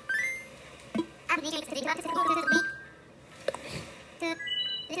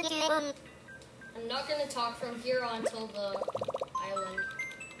 I'm not gonna talk from here on until the island.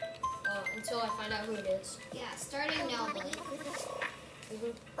 Until I find out who it is. Yeah, starting now, buddy.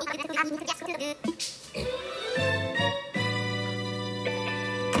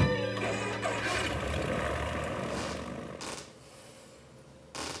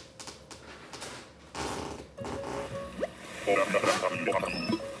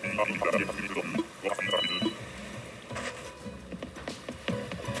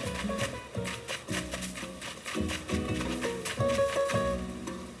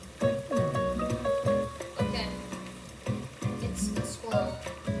 Okay. It's a squirrel.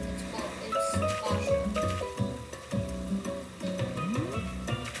 It's Tasha.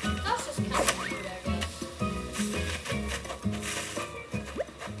 Tasha's kind of cute, I guess.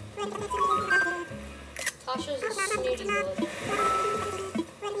 Tasha's a snooty villager.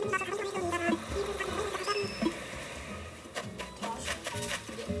 Tasha.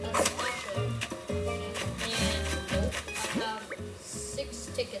 Yeah, that's Tasha. And nope, I have 6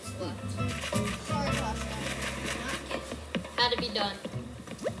 tickets left. Sorry, Tasha. Not kidding. Had to be done.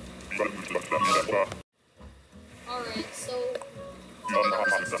 Alright, so ticket number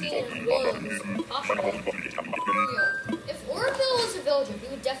 16 was Tasha. If Orville was a villager, he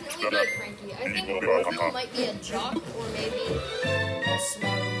would definitely be a cranky. I think Orville might be a jock or maybe a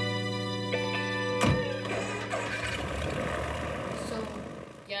smart. So,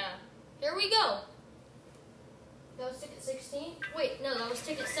 yeah. Here we go. That was ticket 16? Wait, no, that was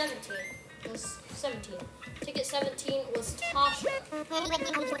ticket 17. It was 17. Ticket 17 was Tasha.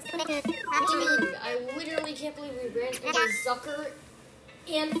 Dude, I literally can't believe we ran into Zucker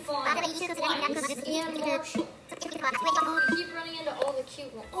and Fawn twice and Marshall. We keep running into all the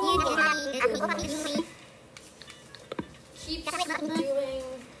cute ones. Oh my goodness. Keeps doing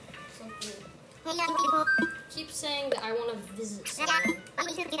something. Keep saying that I want to visit someone.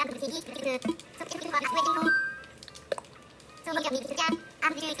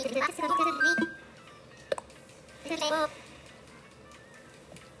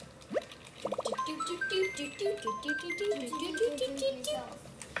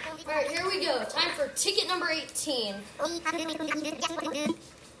 Alright, here we go. Time for ticket number 18. Doors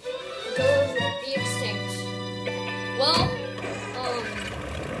be extinct. Well,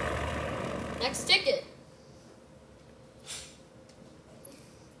 next ticket.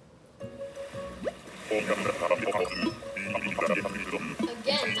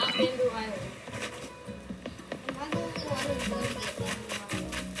 Again, not Bamboo Island. Am I the only one who's going to get Bamboo Island?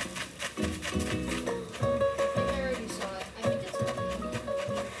 I think I already saw it. I think it's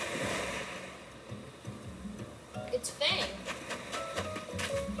It's Fang.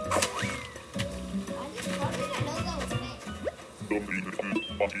 How did I know that was Fang?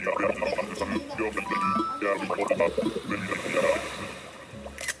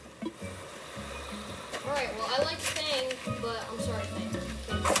 Alright, well, I like Fang, but I'm sorry, Fang.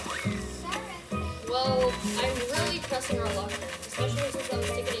 Sorry. Well, I'm really pressing our luck here, especially since I was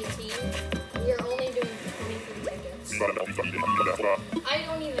ticket 18. We are only doing 23 tickets. I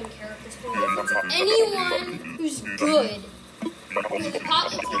don't even care at this point. If it's anyone who's good, Wait, Pop- how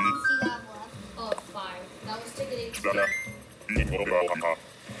many tickets do you have left? oh, 5. That was ticket 18.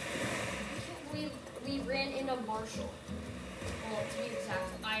 We ran into Marshall. Well, to be exact,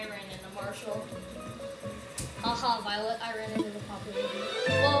 I ran into Marshall. Haha, Violet, I ran into the popular dude.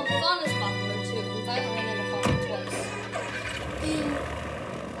 Well, Fawn is popular too. Violet ran into Fawn twice. In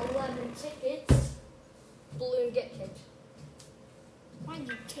 11 tickets, Balloon get kicked. Why did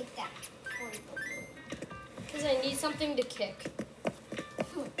you kick that? Because I need something to kick.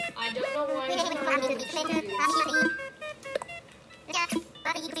 I don't know why I'm trying to confused.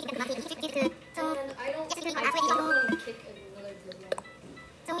 And I don't want to kick another good one.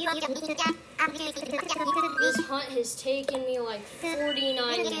 This hunt has taken me like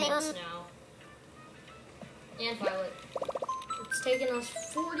 49 minutes now. And Violet. It's taken us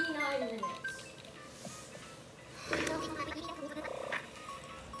 49 minutes.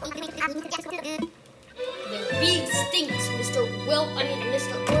 The big stinks, Mr.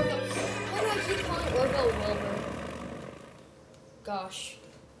 Mr. Orville. Why do I keep calling Orville Wilbur? Gosh.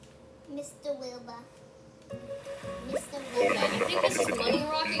 Mr. Wilbur. Mr. Okay, Wilbur. I think this is Money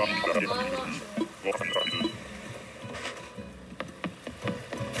Rock again. I'm not sure.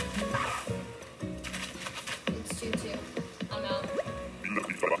 It's 2-2. I'm out.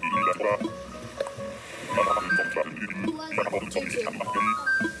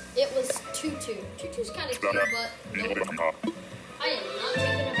 It was 2-2. 2-2's kind of cute, but nope. I am not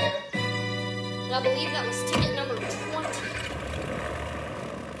taking a bear. And I believe that was ticket number 20.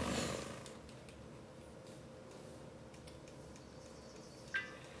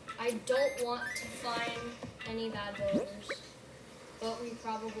 I don't want to find any bad villagers, but we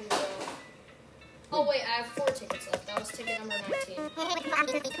probably will. Oh wait, I have 4 tickets left. That was ticket number 19. Violet,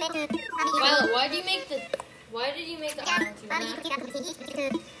 why did you make the island through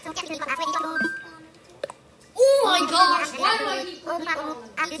that? Oh my gosh! Why do I keep putting on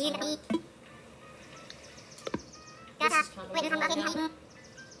this one? This is kind of annoying now.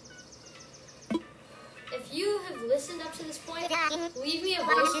 If you have listened up to this point, leave me a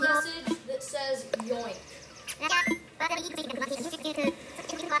voice message that says yoink.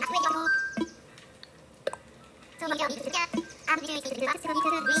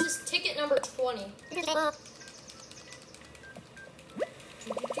 This is ticket number 20.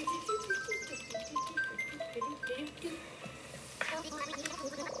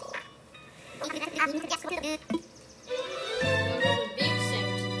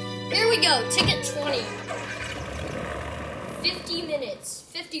 Here we go, ticket 20. 50 minutes,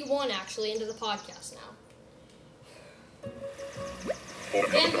 51 actually, into the podcast now.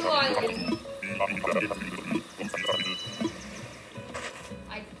 Bamboo Island.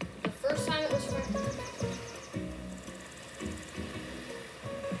 The first time it was for...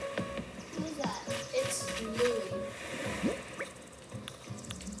 Who's that? It's Louie.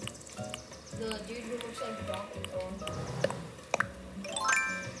 The dude who looks like Donkey Kong.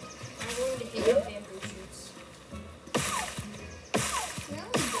 I'm going to hit the bamboo shoots. You're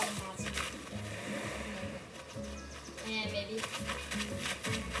only doing lots of Yeah, maybe.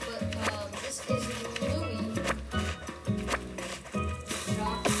 But this is Louie.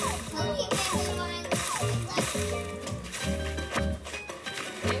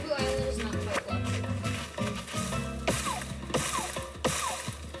 Bamboo Island is not quite lucky.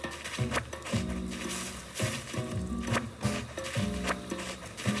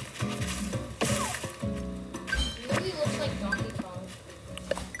 Louie looks like Donkey Kong.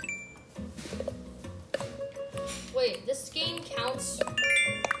 Wait, this game counts.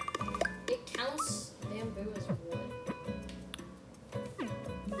 It counts bamboo as wood.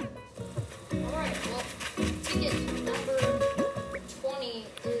 Alright, well, ticket number 20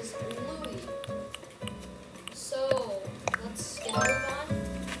 is Louie. So, let's get a move on.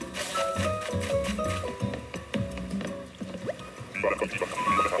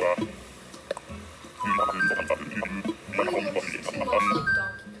 Louie looks too much like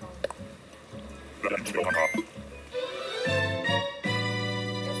Donkey Kong.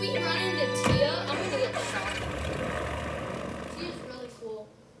 If we run into Tia, I'm gonna get shot. Tia's really cool.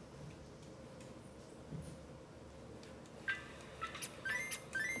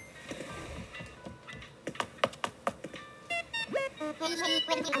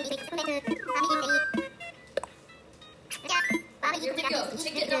 Here we go,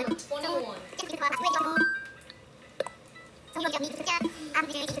 ticket number 21.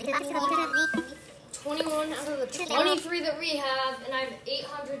 21 out of the 23 that we have, and I have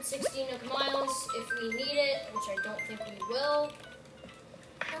 860 Nook miles if we need it, which I don't think we will.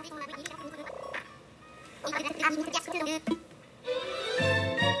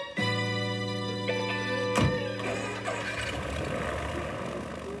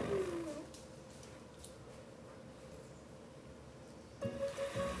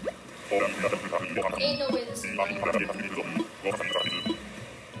 Ain't no way this is going.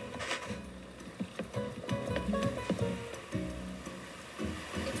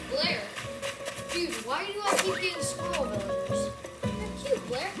 It's Blair. Dude, why do I keep getting squirrel villagers? They're cute,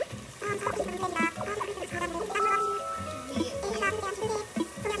 Blair.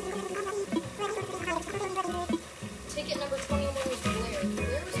 Ticket number 21 is Blair.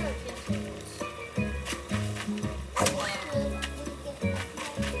 Where was our camping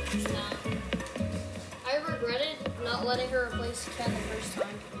Nah. I regretted not letting her replace Ken the first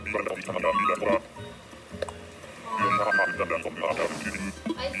time.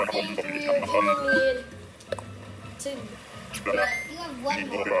 I think we are gonna need to get, You have one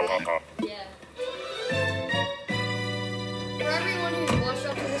more, right? yeah. For everyone who's watched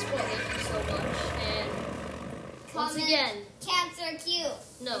up to this point, thank you so much. And once Comment, again, cats are cute.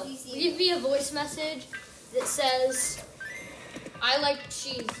 no, If you see leave me a voice message that says, I like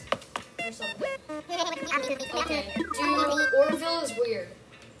cheese, or something. Okay, dude, Orville is weird.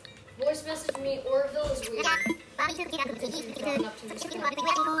 Voice message me, Orville is weird. If you've gotten up to this point.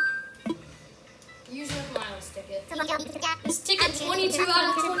 Use your miles ticket. This ticket 22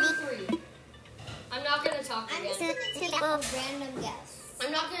 out of 23. I'm not gonna talk I'm again. just gonna take a random guess.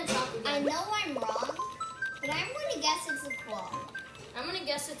 I'm not gonna talk I again. know I'm wrong, but I'm gonna guess it's a claw. I'm gonna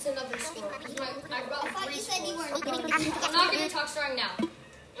guess it's another squirrel. 'Cause I've got I thought 3 you said you squirrels. weren't going to. I'm not gonna talk starting now. What's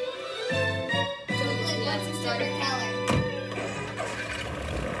your favorite color?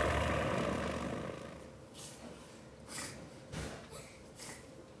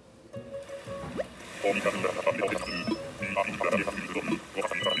 It's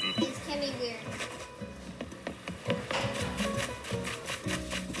Kimmy weird.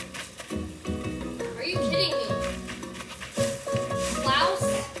 Are you kidding me? Klaus?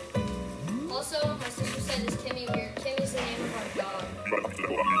 Also, my sister said, is Kimmy weird? Kimmy's the name of our dog.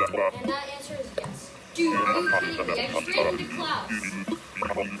 And that answer is yes. Dude, are you kidding me? I just ran into Klaus.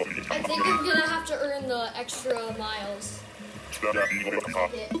 I think I'm gonna have to earn the extra miles.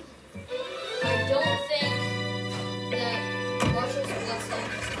 I don't think that Marshall's blessing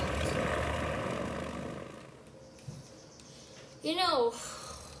has helped. You know,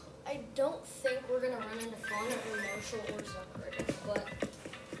 I don't think we're gonna run into Fauna or Marshall or Zucker, but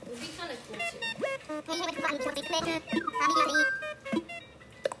it would be kind of cool too.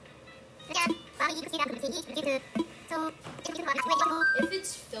 If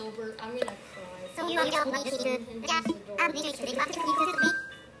it's Filbert, I'm gonna cry.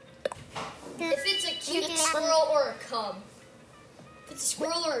 If it's a cute squirrel or a cub. If it's a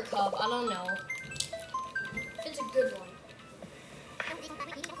squirrel or a cub, I don't know. If it's a good one.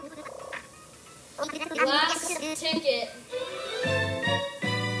 Last ticket.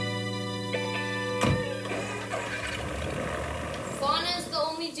 Fauna is the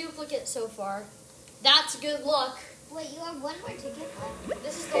only duplicate so far. That's good luck. Wait, you have one more ticket left?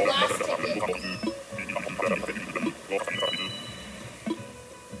 This is the last ticket.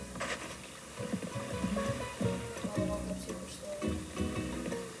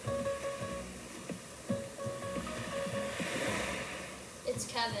 It's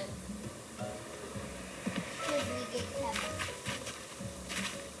Kevin. Should we get Kevin?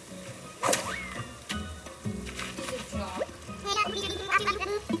 He's a jock.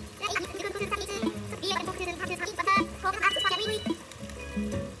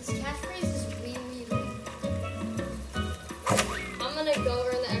 His catchphrase is wee wee wee. I'm gonna go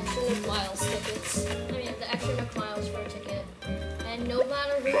earn the extra Nook Miles tickets. I mean, the extra Nook Miles for a ticket. And no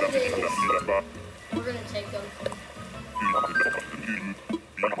matter who it is, we're gonna take them.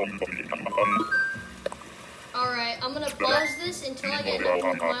 Alright, I'm gonna pause this until I get enough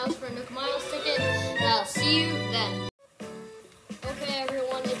Nook Miles for a Nook Miles ticket, and I'll see you then. Okay,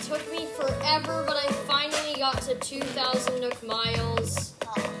 everyone, it took me forever, but I finally got to 2,000 Nook Miles.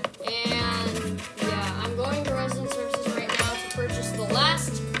 And, yeah, I'm going to Resident Services right now to purchase the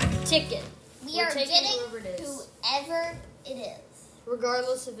last ticket. We We're are taking getting whoever it is. whoever it is.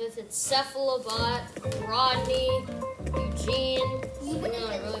 Regardless of if it's Cephalobot, Rodney, Eugene. Even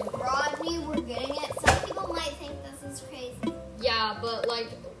if it's Rodney, we're getting it. Some people might think this is crazy. Yeah, but like,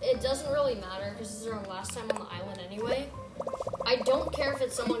 it doesn't really matter because this is our last time on the island anyway. I don't care if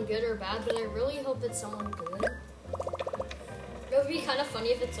it's someone good or bad, but I really hope it's someone good. It would be kind of funny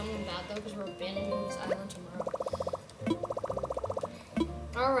if it's someone bad though, because we're abandoning this island tomorrow.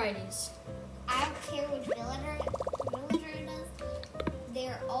 Alrighties. I don't care which villager it is.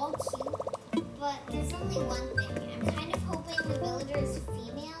 They're all cute, but there's only one thing. I'm kind of hoping the villager is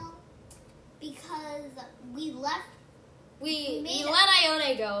female because we let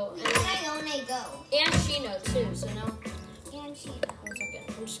Ione go. We let Ione go. And Shino too, so no. And she knows. One second.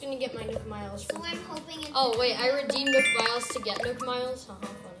 I'm just gonna get my Nook Miles So from... I'm hoping it's Oh wait, I redeemed Nook Miles to get Nook Miles? Haha,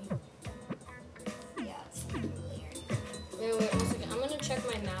 funny. Yeah, it's weird. Wait, one second. I'm gonna check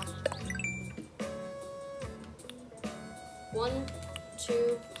my map. 1,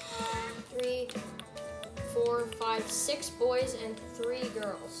 2, 3, 4, 5, 6 boys and 3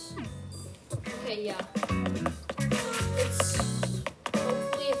 girls. Okay, yeah. It's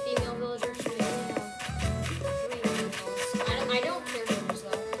hopefully a female villager, so we only have 3 males. I don't care who it is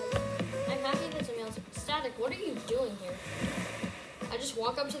though. I'm happy that it's a male. Static, what are you doing here? I just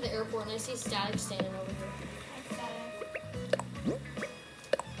walk up to the airport and I see Static standing over here.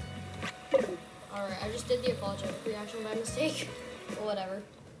 Alright, I just did the apologetic reaction by mistake. Whatever.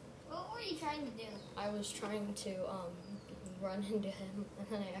 What were you trying to do? I was trying to run into him and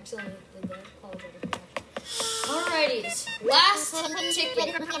then I accidentally did the apologetic reaction. Alrighties, last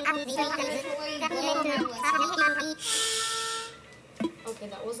ticket. Okay,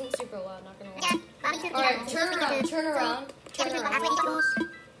 that wasn't super loud, not gonna lie. Alright, turn around.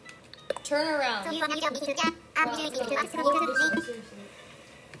 Turn around. Are you going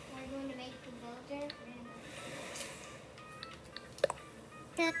to make the villager?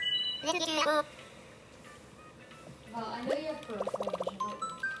 I know you have peripheral vision, don't you?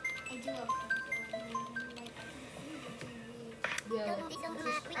 I do have Yeah, just cover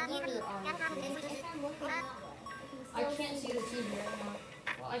your eyes. I can't see the TV right now.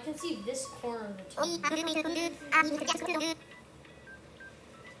 Well, I can see this corner of the TV.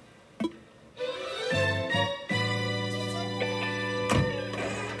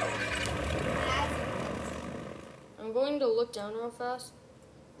 look down real fast?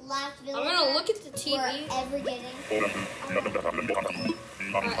 Last I'm villager gonna look at the TV. we're ever getting.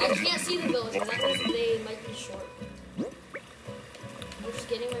 I can't see the villagers. That means they might be short. I'm just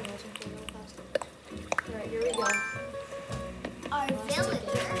getting my voice control real fast. Alright, here we go. Our Last villager.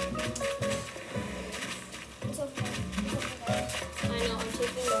 It's over there. It's over there. I know, I'm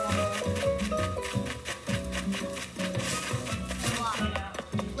taking the wrong Walk.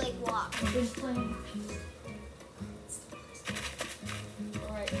 Like walk.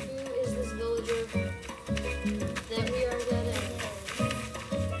 Alright, who is this villager that we are getting?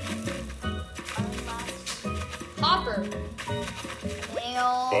 Hopper.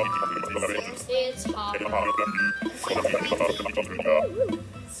 Hail. Seriously. It's Hopper.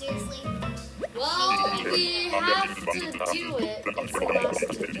 Seriously. Well, we have to do it. It's the last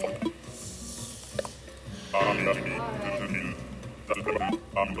ticket. Alright.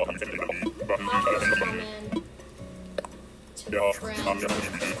 Hopper's coming to drown.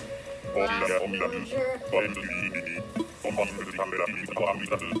 Last villager.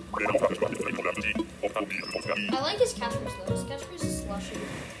 I like his catchphrase though. His catchphrase is slushy.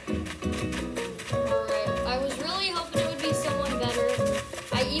 Alright, I was really hoping it would be someone better.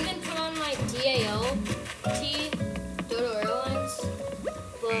 I even put on my DAO T, Dodo Airlines,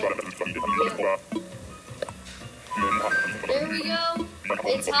 but yeah. There we go.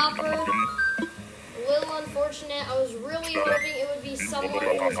 It's Hopper. A little unfortunate. I was really hoping it would be someone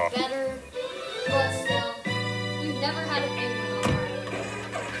who was better, but still, we've never had a penguin on our island.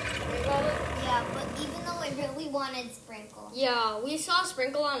 Think about it? Yeah, but even though I really wanted Sprinkle, Yeah, we saw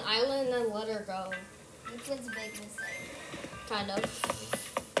Sprinkle on island and then let her go. which was a big mistake. Kind of.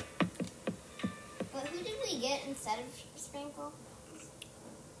 But who did we get instead of Sprinkle?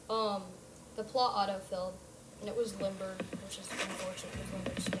 The plot autofilled, and it was Limber, which is unfortunate because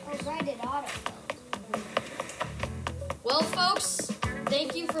Limber Oh, stinks. right, it auto. Well, folks,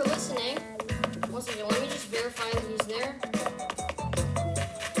 thank you for listening. Once again, let me just verify that he's there.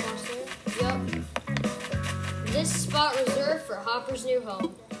 Yep. This spot reserved for Hopper's new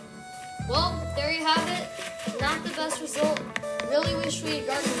home. Well, there you have it. Not the best result. Really wish we had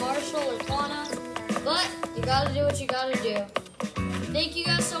gotten Marshall or Fauna, but you gotta do what you gotta do. Thank you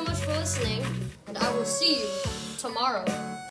guys so much for listening, and I will see you tomorrow.